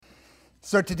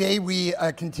So today we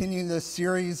continue this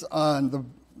series on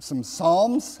some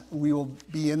Psalms. We will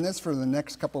be in this for the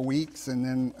next couple of weeks, and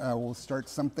then we'll start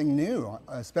something new,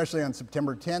 especially on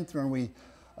September 10th when we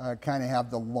kind of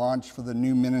have the launch for the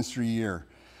new ministry year.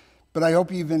 But I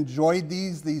hope you've enjoyed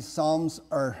these. These Psalms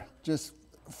are just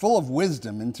full of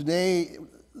wisdom. And today,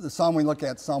 the Psalm we look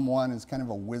at, Psalm 1, is kind of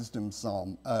a wisdom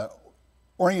Psalm,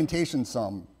 orientation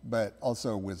Psalm, but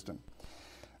also wisdom.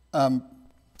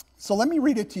 So let me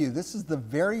read it to you. This is the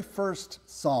very first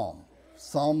Psalm,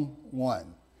 Psalm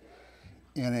 1,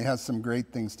 and it has some great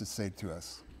things to say to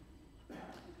us.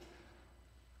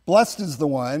 Blessed is the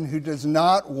one who does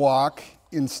not walk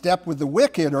in step with the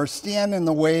wicked, or stand in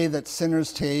the way that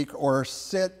sinners take, or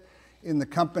sit in the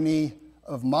company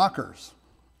of mockers,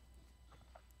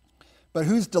 but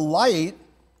whose delight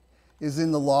is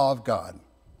in the law of God,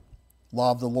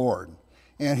 law of the Lord,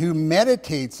 and who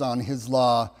meditates on his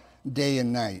law day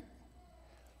and night.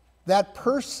 That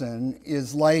person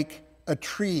is like a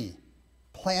tree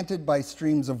planted by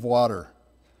streams of water,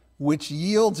 which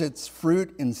yields its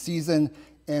fruit in season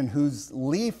and whose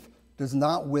leaf does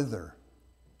not wither.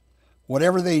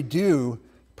 Whatever they do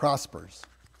prospers.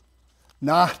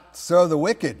 Not so the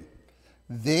wicked.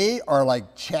 They are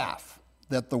like chaff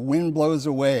that the wind blows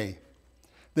away.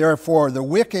 Therefore, the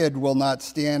wicked will not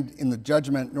stand in the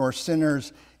judgment, nor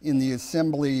sinners in the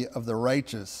assembly of the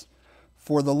righteous.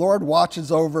 For the Lord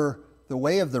watches over the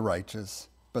way of the righteous,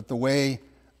 but the way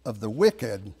of the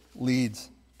wicked leads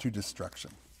to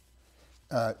destruction.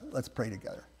 Let's pray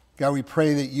together. God, we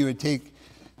pray that you would take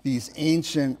these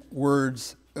ancient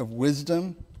words of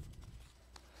wisdom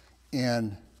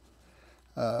and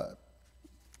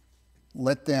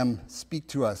let them speak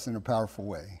to us in a powerful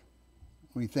way.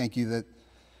 We thank you that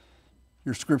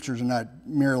your scriptures are not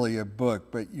merely a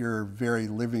book, but your very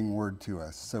living word to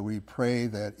us. So we pray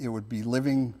that it would be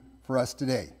living for us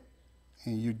today,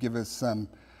 and you'd give us some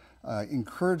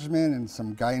encouragement and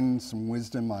some guidance, some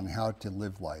wisdom on how to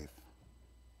live life.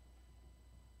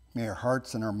 May our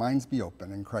hearts and our minds be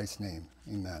open. In Christ's name,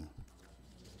 amen.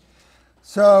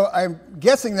 So I'm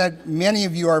guessing that many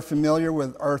of you are familiar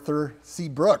with Arthur C.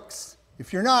 Brooks.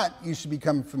 If you're not, you should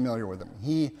become familiar with him.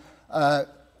 He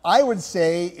I would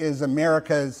say is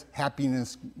America's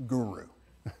happiness guru.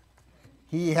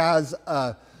 He has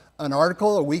an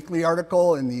article, a weekly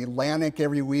article in the Atlantic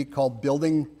every week called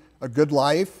Building a Good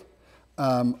Life.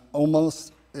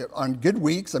 Almost on good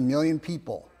weeks, 1 million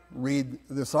people read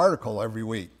this article every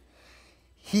week.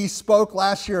 He spoke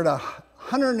last year at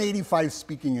 185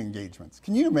 speaking engagements.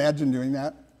 Can you imagine doing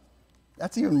that?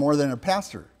 That's even more than a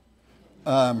pastor.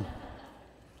 All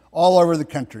over the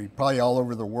country, probably all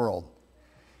over the world.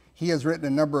 He has written a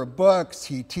number of books.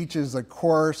 He teaches a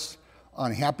course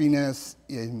on happiness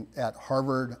at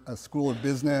Harvard School of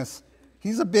Business.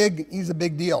 He's a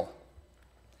big deal.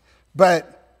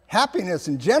 But happiness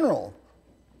in general,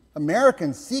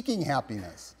 Americans seeking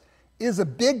happiness, is a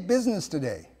big business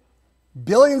today.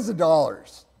 Billions of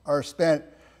dollars are spent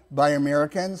by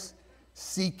Americans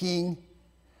seeking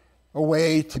a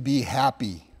way to be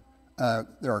happy.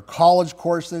 There are college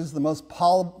courses. The most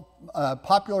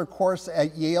popular course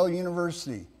at Yale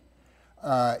University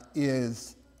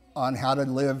is on how to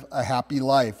live a happy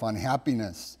life, on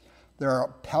happiness. There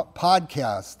are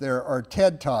podcasts. There are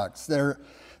TED Talks.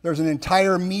 There's an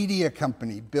entire media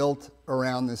company built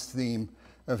around this theme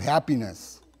of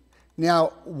happiness.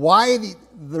 Now, why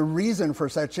the reason for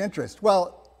such interest?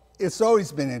 Well, it's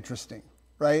always been interesting,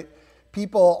 right?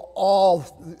 People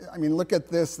look at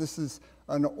this. This is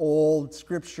an old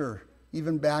scripture.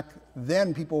 Even back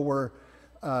then, people were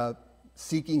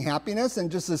seeking happiness.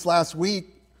 And just this last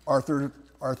week, Arthur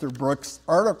Brooks'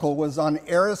 article was on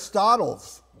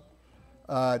Aristotle's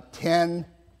 10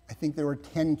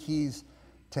 keys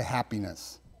to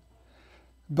happiness.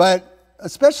 But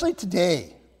especially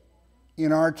today,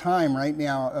 in our time right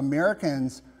now,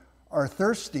 Americans are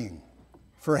thirsting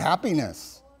for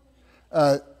happiness.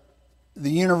 The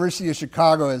University of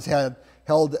Chicago has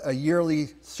held a yearly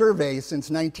survey since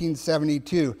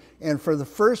 1972. And for the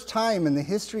first time in the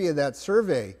history of that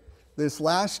survey, this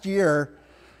last year,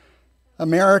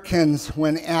 Americans,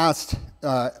 when asked,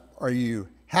 are you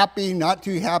happy, not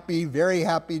too happy, very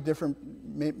happy,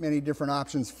 many different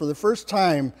options, for the first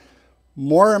time,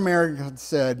 more Americans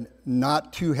said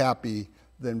not too happy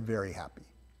than very happy.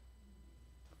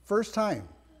 First time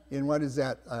in,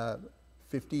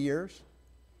 50 years?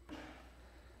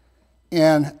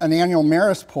 And an annual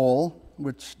Marist poll,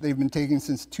 which they've been taking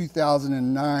since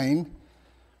 2009,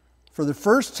 for the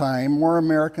first time, more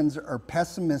Americans are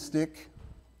pessimistic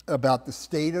about the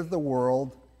state of the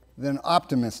world than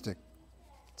optimistic.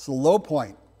 It's the low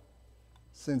point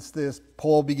since this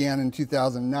poll began in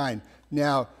 2009.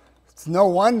 Now, it's no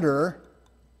wonder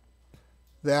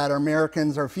that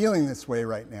Americans are feeling this way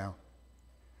right now.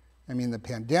 I mean, the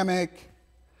pandemic,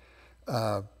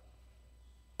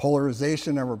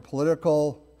 polarization of our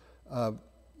political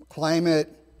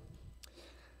climate,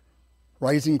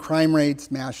 rising crime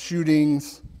rates, mass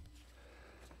shootings.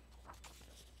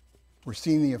 We're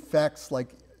seeing the effects,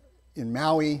 like in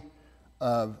Maui,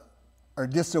 of our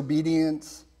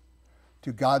disobedience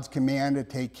to God's command to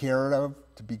take care of,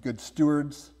 to be good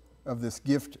stewards of this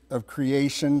gift of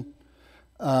creation.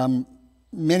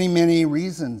 Many, many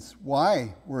reasons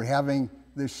why we're having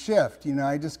this shift. You know,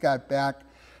 I just got back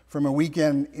from a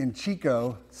weekend in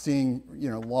Chico seeing,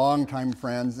 longtime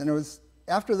friends. And it was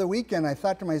after the weekend, I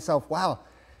thought to myself, wow,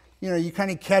 you kind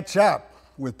of catch up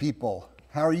with people.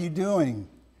 How are you doing?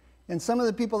 And some of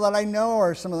the people that I know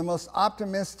are some of the most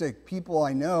optimistic people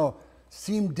I know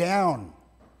seem down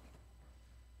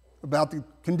about the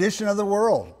condition of the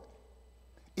world.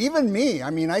 Even me,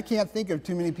 I can't think of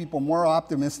too many people more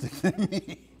optimistic than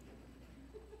me.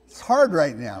 It's hard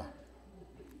right now,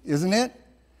 isn't it?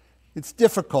 It's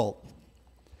difficult.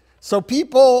 So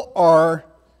people are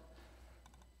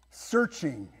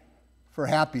searching for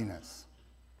happiness.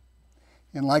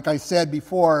 And like I said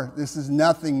before, this is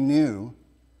nothing new.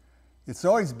 It's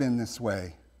always been this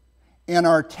way. And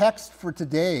our text for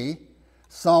today,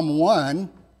 Psalm 1,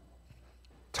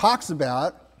 talks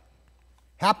about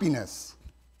happiness,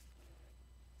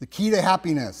 the key to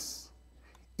happiness.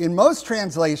 In most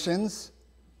translations,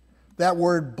 that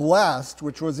word blessed,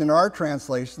 which was in our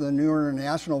translation, the New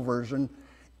International Version,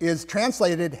 is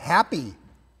translated happy.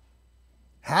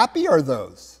 Happy are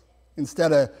those,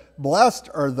 instead of blessed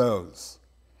are those.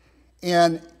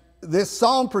 And this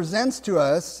psalm presents to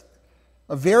us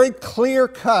a very clear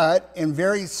cut and in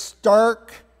very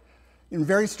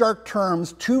stark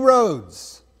terms, two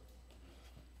roads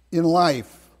in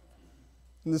life.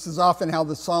 And this is often how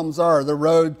the Psalms are: the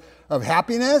road of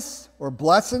happiness or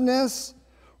blessedness,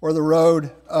 or the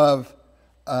road of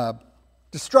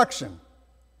destruction.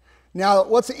 Now,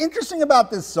 what's interesting about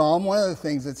this psalm, one of the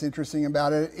things that's interesting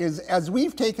about it, is as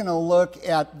we've taken a look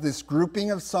at this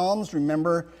grouping of psalms,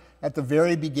 remember at the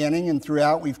very beginning and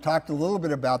throughout, we've talked a little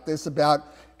bit about this, about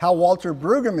how Walter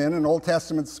Brueggemann, an Old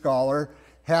Testament scholar,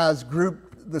 has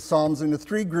grouped the psalms into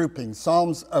three groupings: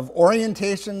 psalms of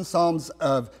orientation, psalms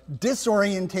of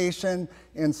disorientation,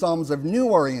 and psalms of new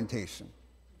orientation.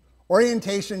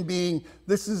 Orientation being,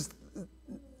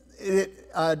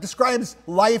 it describes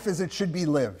life as it should be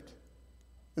lived,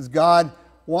 as God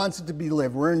wants it to be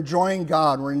lived. We're enjoying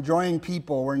God, we're enjoying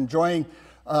people, we're enjoying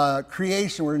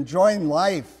creation, we're enjoying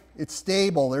life. It's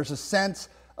stable, there's a sense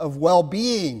of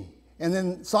well-being. And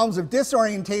then psalms of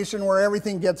disorientation, where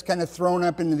everything gets kind of thrown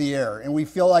up into the air and we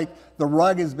feel like the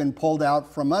rug has been pulled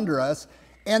out from under us.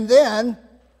 And then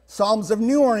psalms of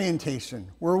new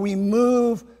orientation, where we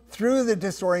move through the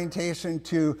disorientation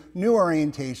to new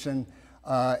orientation.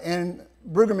 And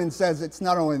Brueggemann says it's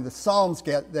not only the Psalms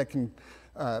that can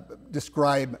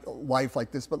describe life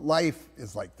like this, but life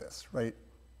is like this, right?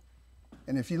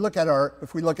 And if we look at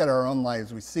our own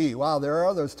lives, we see, wow, there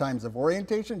are those times of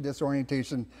orientation,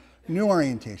 disorientation, new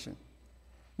orientation.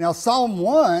 Now, Psalm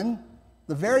 1,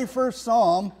 the very first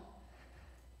psalm,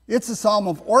 it's a psalm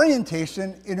of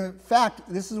orientation. In fact,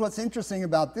 this is what's interesting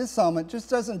about this psalm. It just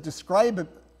doesn't describe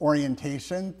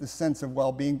orientation, the sense of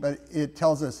well-being, but it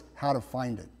tells us how to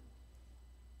find it.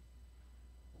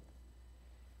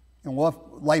 And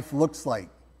what life looks like,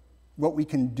 what we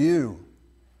can do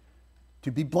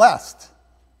to be blessed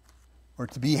or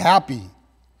to be happy.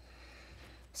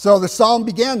 So the psalm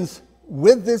begins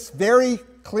with this very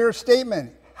clear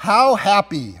statement: how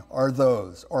happy are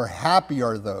those, or happy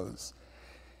are those,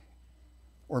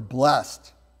 or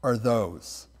blessed are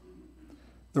those.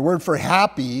 The word for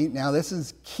happy, now this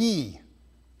is key.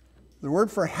 The word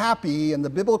for happy and the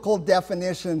biblical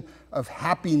definition of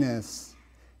happiness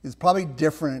is probably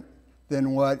different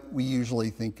than what we usually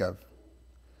think of.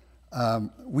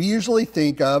 We usually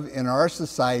think of, in our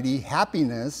society,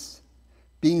 happiness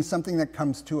being something that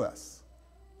comes to us.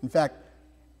 In fact,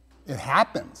 it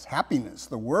happens. Happiness,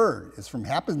 the word, is from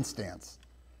happenstance.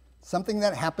 Something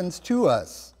that happens to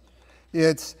us.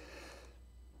 It's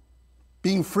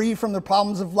being free from the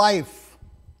problems of life.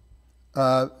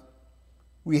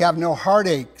 We have no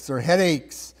heartaches or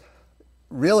headaches.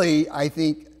 Really, I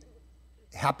think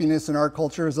happiness in our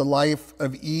culture is a life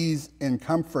of ease and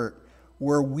comfort,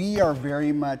 where we are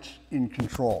very much in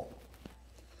control.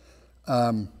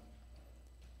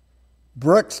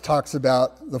 Brooks talks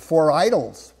about the four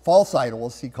idols, false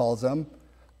idols, he calls them,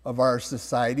 of our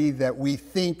society that we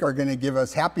think are going to give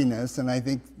us happiness, and I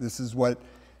think this is what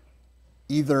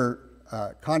either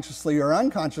consciously or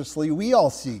unconsciously, we all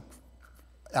seek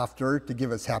after to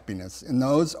give us happiness. And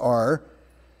those are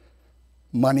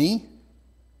money,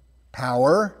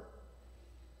 power,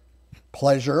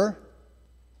 pleasure,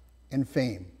 and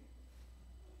fame.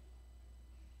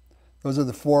 Those are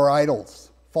the four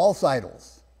idols, false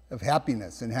idols of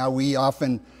happiness, and how we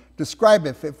often describe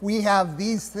it. If we have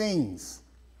these things,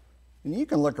 and you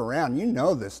can look around, you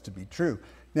know this to be true.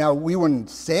 Now, we wouldn't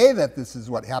say that this is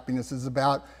what happiness is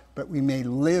about, but we may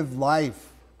live life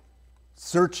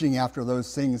searching after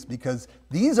those things because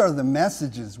these are the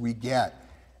messages we get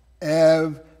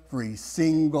every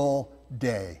single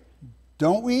day.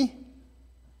 Don't we?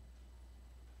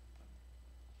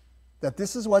 That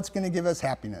this is what's going to give us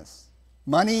happiness.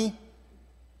 Money,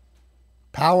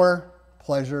 power,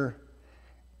 pleasure,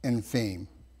 and fame.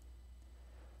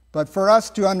 But for us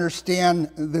to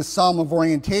understand this psalm of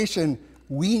orientation,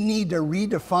 we need to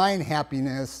redefine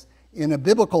happiness in a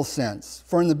biblical sense.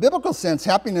 For in the biblical sense,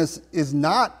 happiness is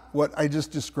not what I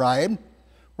just described,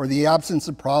 or the absence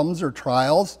of problems or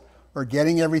trials, or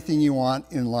getting everything you want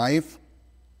in life,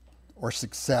 or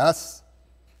success.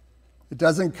 It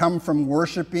doesn't come from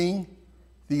worshiping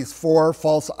these four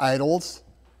false idols.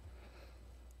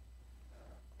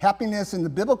 Happiness in the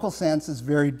biblical sense is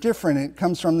very different. It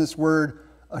comes from this word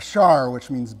ashar, which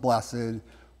means blessed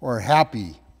or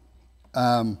happy.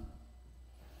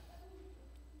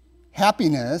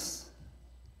 Happiness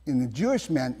in the Jewish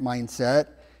mindset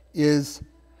is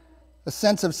a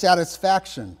sense of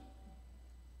satisfaction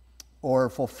or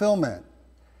fulfillment,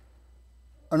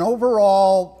 an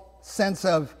overall sense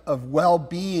of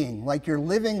well-being, like you're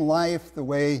living life the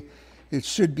way it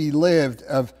should be lived,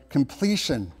 of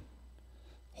completion,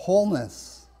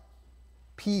 wholeness,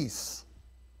 peace.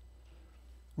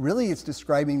 Really, it's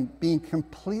describing being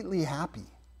completely happy.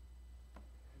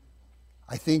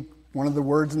 I think one of the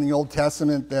words in the Old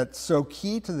Testament that's so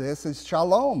key to this is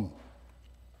shalom.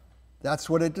 That's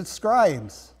what it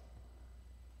describes.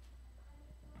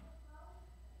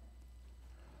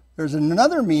 There's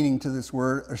another meaning to this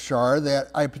word, ashar, that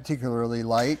I particularly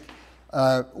like.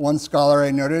 One scholar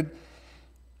I noted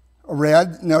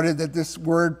that this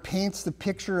word paints the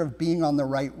picture of being on the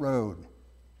right road.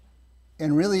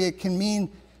 And really it can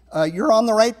mean you're on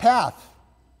the right path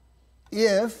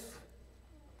if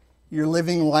you're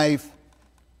living life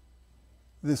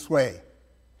this way.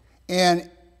 And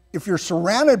if you're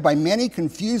surrounded by many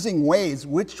confusing ways,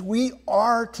 which we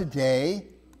are today,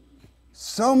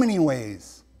 so many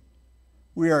ways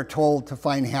we are told to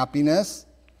find happiness,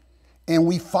 and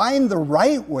we find the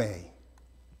right way.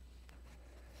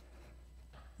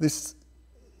 This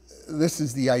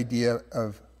is the idea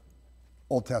of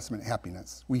Old Testament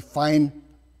happiness. We find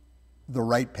the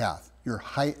right path. You're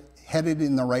headed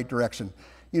in the right direction.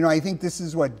 You know, I think this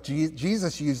is what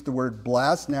Jesus used the word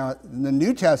blessed. Now, in the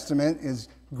New Testament is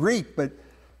Greek, but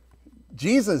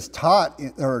Jesus thought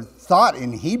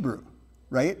in Hebrew,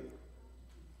 right?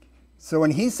 So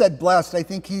when he said blessed, I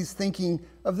think he's thinking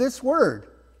of this word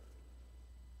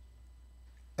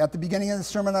at the beginning of the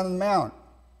Sermon on the Mount.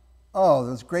 Oh,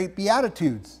 those great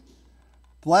Beatitudes.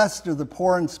 Blessed are the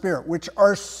poor in spirit, which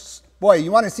are, boy,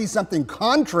 you want to see something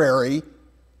contrary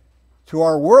to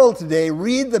our world today,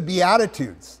 read the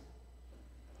Beatitudes.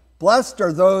 Blessed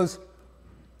are those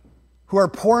who are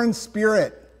poor in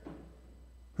spirit,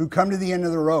 who come to the end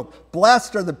of the rope.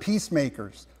 Blessed are the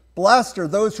peacemakers. Blessed are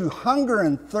those who hunger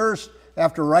and thirst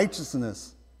after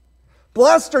righteousness.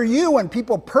 Blessed are you when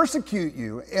people persecute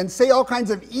you and say all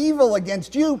kinds of evil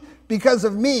against you because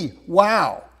of me.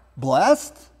 Wow.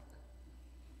 Blessed?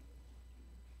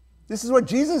 This is what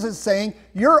Jesus is saying.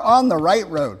 You're on the right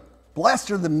road.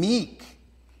 Blessed are the meek.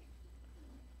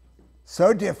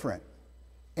 So different.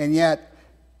 And yet,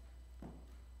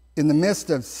 in the midst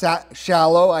of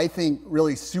shallow, I think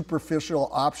really superficial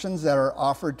options that are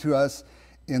offered to us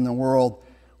in the world,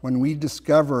 when we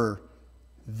discover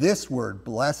this word,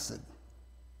 blessed,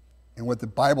 and what the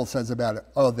Bible says about it,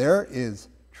 oh, there is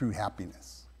true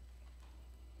happiness.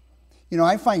 You know,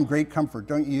 I find great comfort,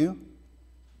 don't you,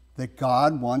 that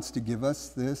God wants to give us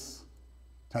this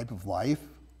type of life.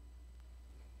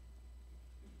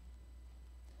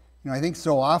 You know, I think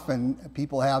so often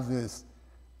people have this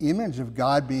image of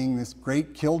God being this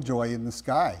great killjoy in the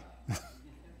sky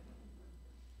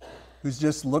who's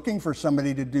just looking for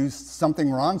somebody to do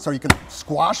something wrong so he can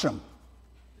squash them.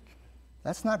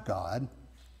 That's not God.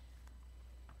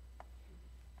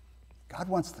 God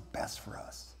wants the best for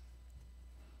us.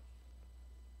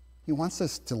 He wants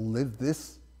us to live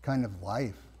this kind of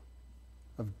life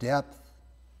of depth.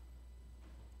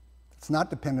 It's not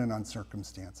dependent on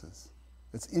circumstances.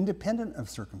 It's independent of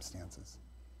circumstances.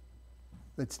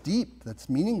 that's deep, that's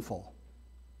meaningful,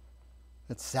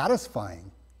 that's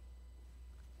satisfying.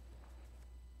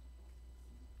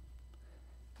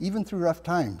 Even through rough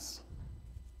times.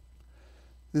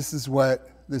 This is what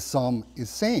this psalm is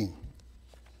saying.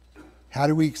 How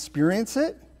do we experience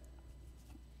it?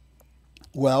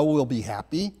 Well, we'll be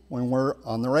happy when we're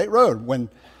on the right road, when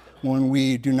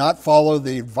we do not follow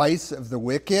the advice of the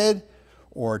wicked,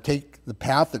 or take the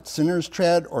path that sinners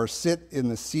tread, or sit in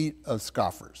the seat of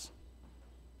scoffers.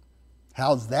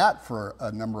 How's that for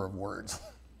a number of words?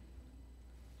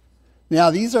 Now,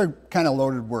 these are kind of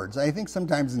loaded words. I think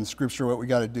sometimes in Scripture what we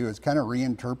got to do is kind of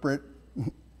reinterpret,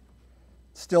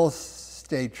 still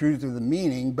stay true to the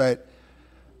meaning, but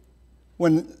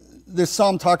when this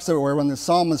psalm talks about, or when the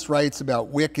psalmist writes about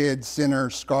wicked,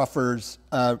 sinners, scoffers,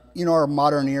 our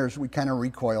modern ears, we kind of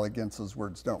recoil against those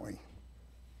words, don't we?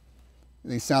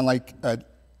 They sound like a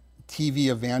TV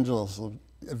evangelist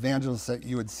that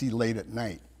you would see late at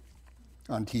night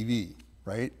on TV,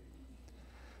 right?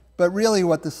 But really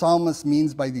what the psalmist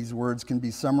means by these words can be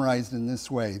summarized in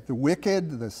this way. The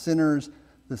wicked, the sinners,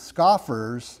 the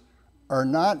scoffers are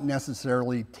not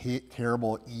necessarily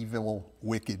terrible, evil,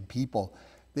 wicked people.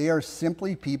 They are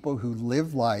simply people who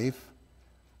live life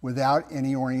without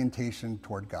any orientation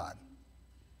toward God.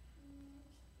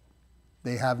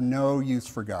 They have no use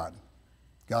for God.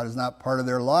 God is not part of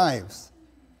their lives.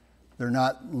 They're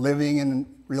not living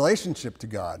in relationship to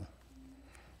God.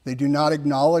 They do not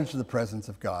acknowledge the presence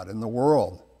of God in the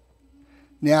world.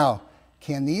 Now,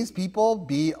 can these people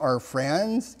be our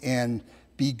friends and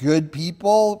be good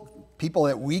people, people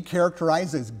that we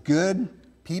characterize as good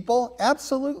people?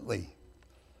 Absolutely.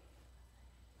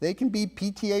 They can be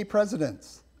PTA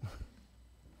presidents.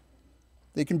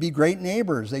 They can be great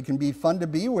neighbors. They can be fun to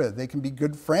be with. They can be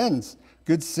good friends,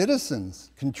 good citizens,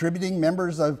 contributing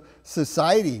members of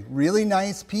society, really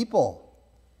nice people.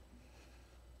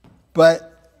 But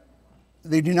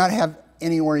they do not have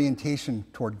any orientation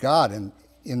toward God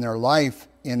in their life,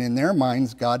 and in their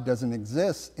minds, God doesn't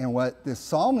exist. And what this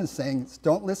psalm is saying is,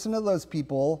 don't listen to those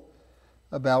people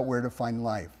about where to find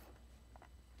life.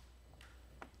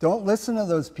 Don't listen to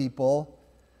those people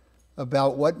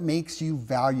about what makes you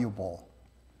valuable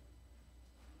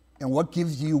and what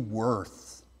gives you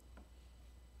worth.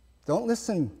 Don't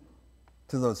listen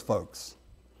to those folks.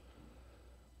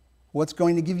 What's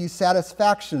going to give you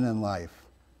satisfaction in life?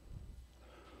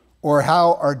 Or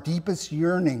how our deepest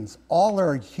yearnings, all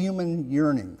our human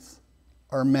yearnings,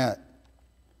 are met.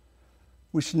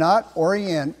 We should not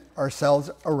orient ourselves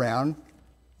around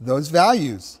those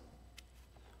values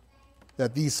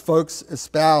that these folks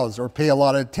espouse or pay a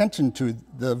lot of attention to,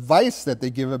 the advice that they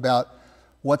give about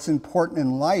what's important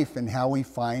in life and how we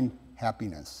find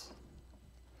happiness.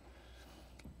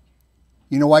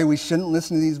 You know why we shouldn't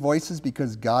listen to these voices?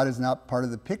 Because God is not part of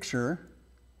the picture.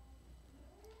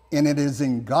 And it is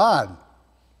in God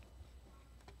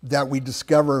that we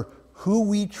discover who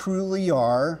we truly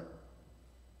are,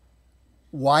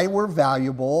 why we're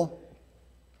valuable,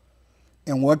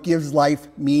 and what gives life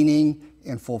meaning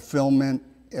and fulfillment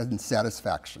and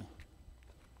satisfaction.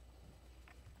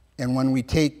 And when we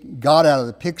take God out of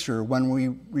the picture, when we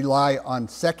rely on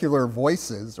secular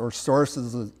voices or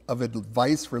sources of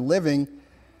advice for living,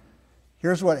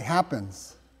 here's what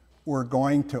happens. We're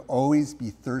going to always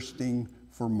be thirsting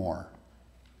for more.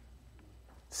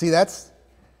 See, that's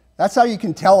how you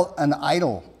can tell an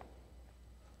idol.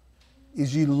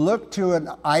 Is you look to an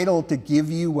idol to give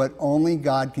you what only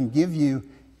God can give you,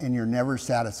 and you're never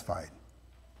satisfied.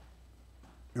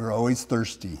 You're always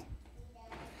thirsty.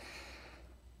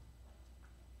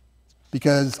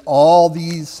 Because all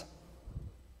this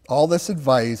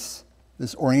advice,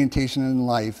 this orientation in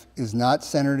life, is not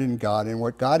centered in God and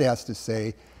what God has to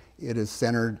say. It is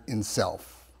centered in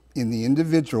self, in the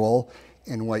individual,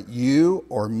 and what you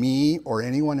or me or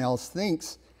anyone else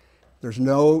thinks. There's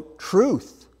no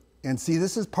truth. And see,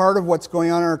 this is part of what's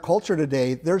going on in our culture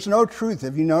today. There's no truth.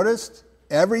 Have you noticed?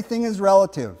 Everything is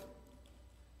relative.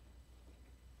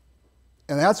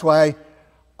 And that's why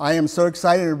I am so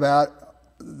excited about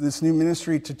this new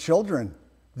ministry to children.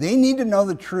 They need to know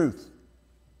the truth.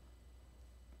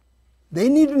 They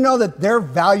need to know that they're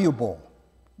valuable,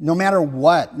 no matter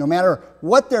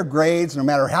what their grades, no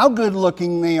matter how good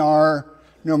looking they are,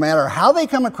 no matter how they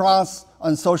come across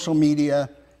on social media.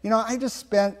 You know, I just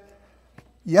spent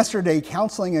yesterday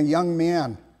counseling a young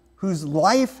man whose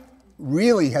life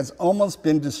really has almost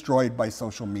been destroyed by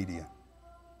social media.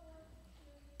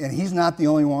 And he's not the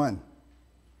only one.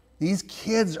 These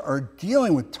kids are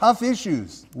dealing with tough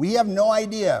issues. We have no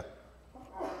idea.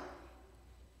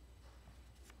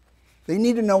 They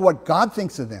need to know what God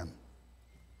thinks of them.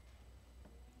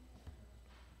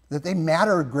 that they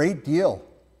matter a great deal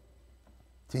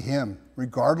to him,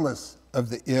 regardless of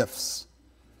the ifs.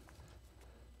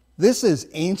 This is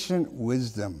ancient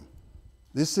wisdom.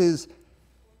 This is,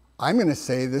 I'm going to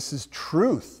say, this is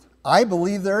truth. I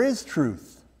believe there is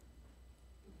truth.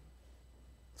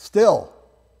 Still.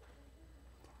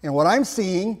 And what I'm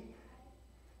seeing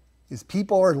is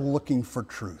people are looking for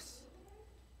truth.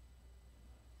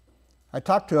 I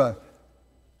talked to a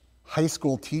high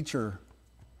school teacher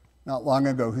not long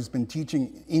ago who's been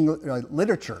teaching English,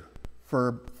 literature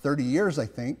for 30 years, I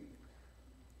think.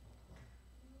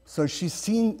 So she's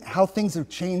seen how things have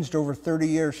changed over 30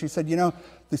 years. She said,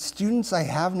 the students I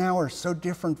have now are so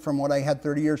different from what I had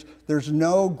 30 years. There's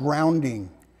no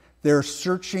grounding. They're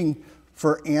searching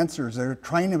for answers. They're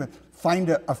trying to find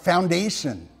a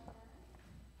foundation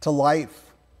to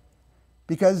life.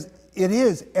 Because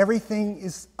everything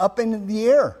is up in the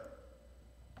air.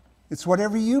 It's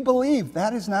whatever you believe.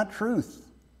 That is not truth.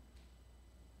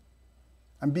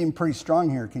 I'm being pretty strong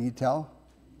here, can you tell?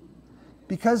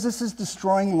 Because this is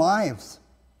destroying lives.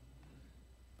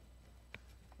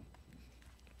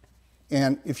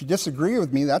 And if you disagree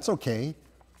with me, that's okay.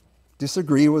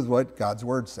 Disagree with what God's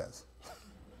word says.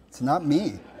 It's not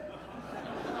me.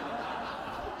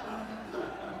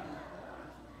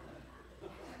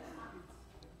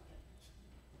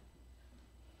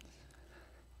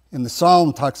 And the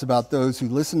psalm talks about those who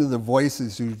listen to the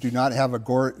voices who do not have a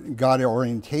God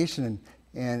orientation,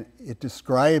 and it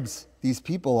describes these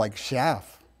people like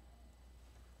chaff.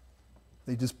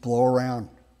 They just blow around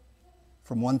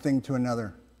from one thing to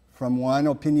another, from one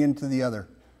opinion to the other.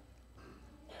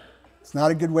 It's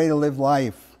not a good way to live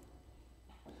life.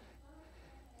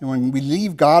 And when we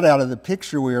leave God out of the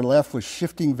picture, we are left with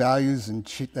shifting values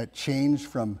that change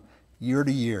from year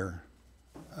to year.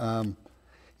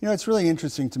 It's really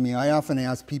interesting to me. I often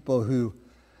ask people who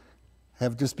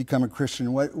have just become a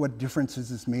Christian, what difference has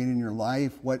this made in your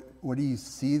life? What do you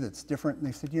see that's different? And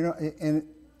they said, and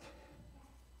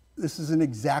this isn't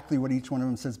exactly what each one of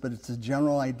them says, but it's a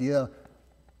general idea.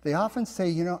 They often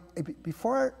say,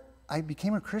 before I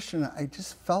became a Christian, I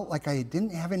just felt like I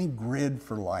didn't have any grid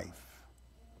for life.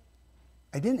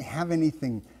 I didn't have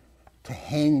anything to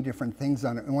hang different things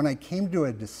on it. And when I came to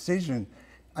a decision,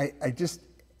 I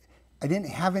didn't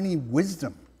have any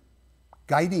wisdom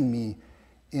guiding me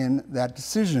in that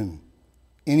decision.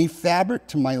 Any fabric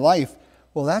to my life.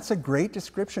 Well, that's a great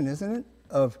description, isn't it?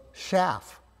 Of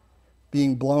chaff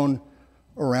being blown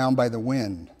around by the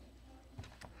wind.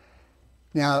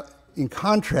 Now, in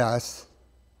contrast,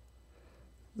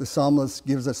 the psalmist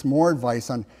gives us more advice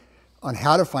on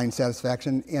how to find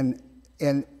satisfaction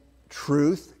and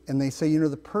truth. And they say,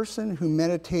 the person who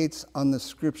meditates on the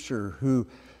scripture, who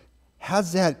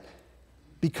has that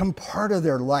become part of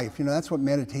their life, that's what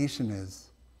meditation is.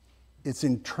 It's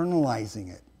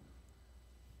internalizing it.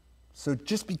 So it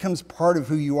just becomes part of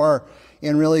who you are.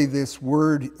 And really this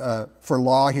word for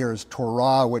law here is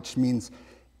Torah, which means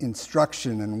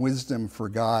instruction and wisdom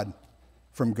from God.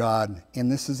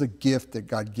 And this is a gift that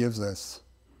God gives us.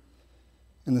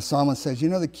 And the psalmist says,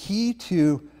 the key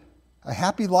to a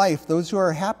happy life, those who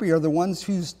are happy are the ones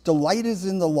whose delight is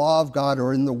in the law of God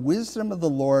or in the wisdom of the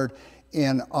Lord,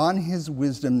 and on his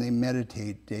wisdom they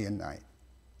meditate day and night.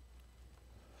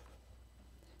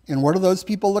 And what do those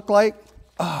people look like?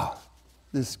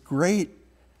 This great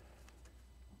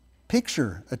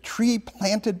picture, a tree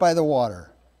planted by the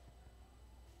water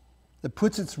that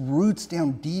puts its roots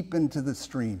down deep into the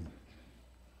stream.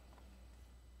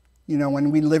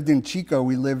 When we lived in Chico,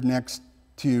 we lived next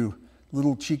to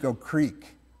Little Chico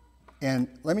Creek. And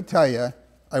let me tell you,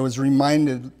 I was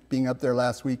reminded being up there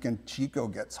last week, and Chico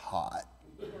gets hot.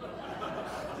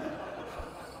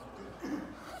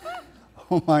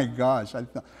 Oh my gosh,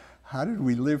 how did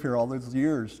we live here all those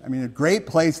years? I mean, a great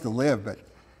place to live, but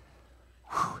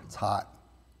it's hot.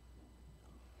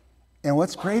 And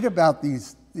what's great about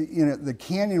these, the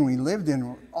canyon we lived in,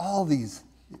 were all these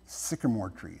sycamore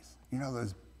trees.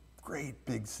 Those great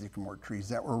big sycamore trees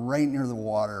that were right near the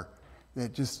water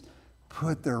that just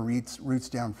put their roots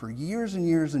down for years and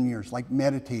years and years, like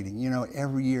meditating,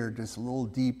 every year just a little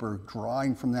deeper,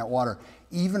 drawing from that water,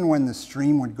 even when the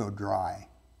stream would go dry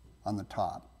on the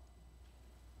top.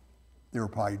 They were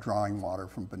probably drawing water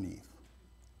from beneath.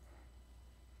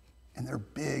 And they're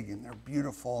big and they're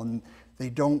beautiful and they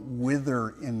don't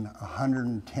wither in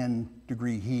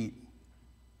 110-degree heat.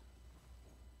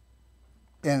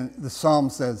 And the psalm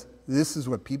says this is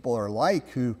what people are like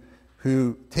who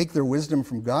take their wisdom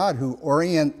from God, who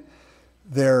orient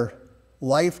their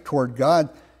life toward God.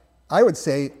 I would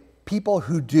say people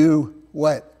who do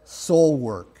what? Soul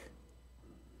work.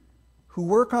 Who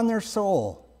work on their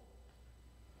soul.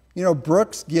 You know,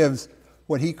 Brooks gives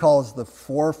what he calls the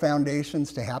 4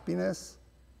 foundations to happiness: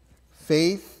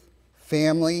 faith,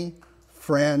 family,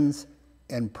 friends,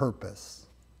 and purpose.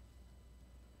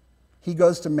 He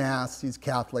goes to Mass. He's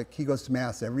Catholic. He goes to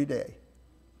Mass every day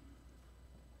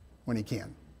when he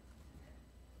can.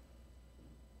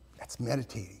 That's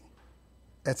meditating.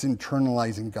 That's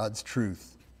internalizing God's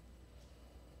truth.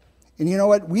 And you know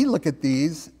what? We look at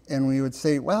these and we would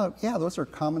say, well, yeah, those are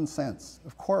common sense.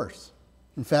 Of course.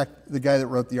 In fact, the guy that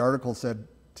wrote the article said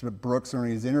to Brooks when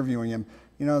he was interviewing him,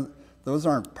 you know, those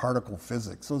aren't particle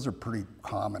physics. Those are pretty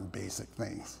common, basic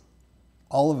things.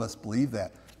 All of us believe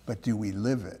that, but do we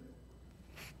live it?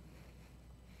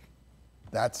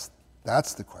 That's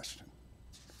the question.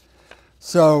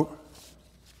 So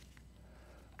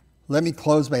let me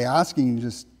close by asking you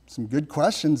just some good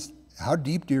questions. How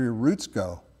deep do your roots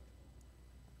go?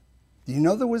 Do you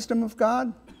know the wisdom of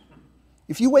God?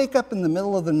 If you wake up in the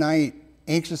middle of the night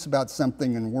anxious about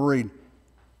something and worried,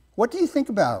 what do you think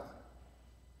about?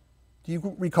 Do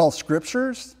you recall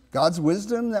scriptures, God's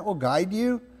wisdom that will guide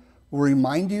you, will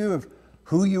remind you of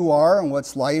who you are and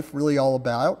what's life really all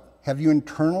about? Have you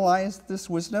internalized this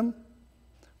wisdom?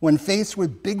 When faced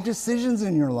with big decisions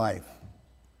in your life,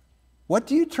 what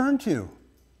do you turn to?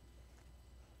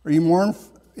 Are you more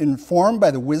informed by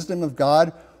the wisdom of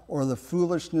God or the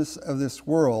foolishness of this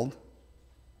world?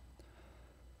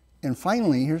 And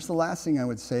finally, here's the last thing I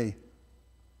would say.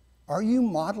 Are you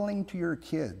modeling to your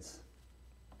kids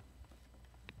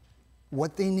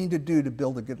what they need to do to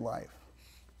build a good life?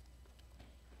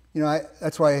 You know,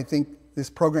 that's why I think this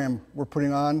program we're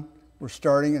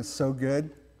starting is so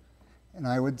good. And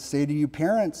I would say to you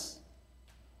parents,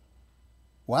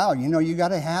 wow, you know, you got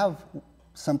to have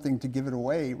something to give it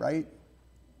away, right?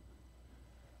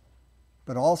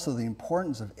 But also the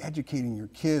importance of educating your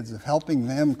kids, of helping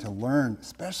them to learn,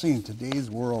 especially in today's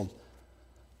world,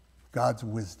 God's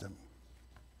wisdom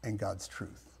and God's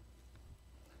truth.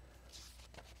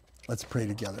 Let's pray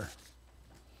together.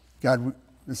 God,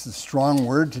 this is a strong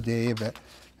word today, but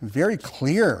very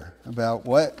clear about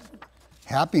what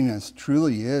happiness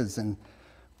truly is. And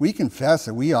we confess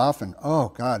that we often, oh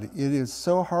God, it is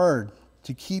so hard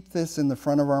to keep this in the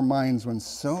front of our minds when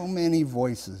so many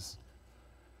voices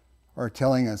are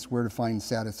telling us where to find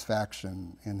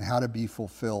satisfaction and how to be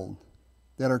fulfilled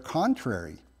that are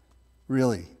contrary,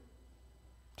 really,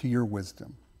 to your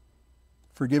wisdom.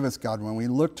 Forgive us, God, when we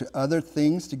look to other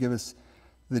things to give us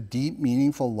the deep,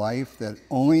 meaningful life that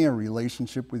only a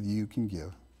relationship with you can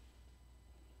give.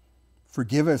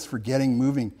 Forgive us for getting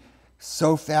moving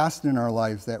so fast in our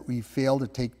lives that we fail to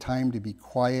take time to be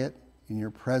quiet in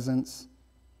your presence,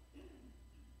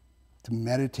 to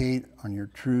meditate on your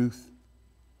truth,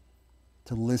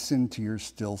 to listen to your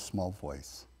still small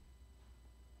voice.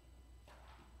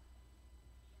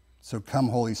 So come,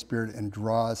 Holy Spirit, and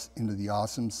draw us into the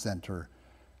awesome center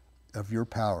of your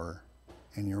power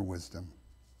and your wisdom.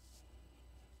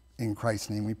 In Christ's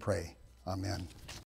name we pray. Amen.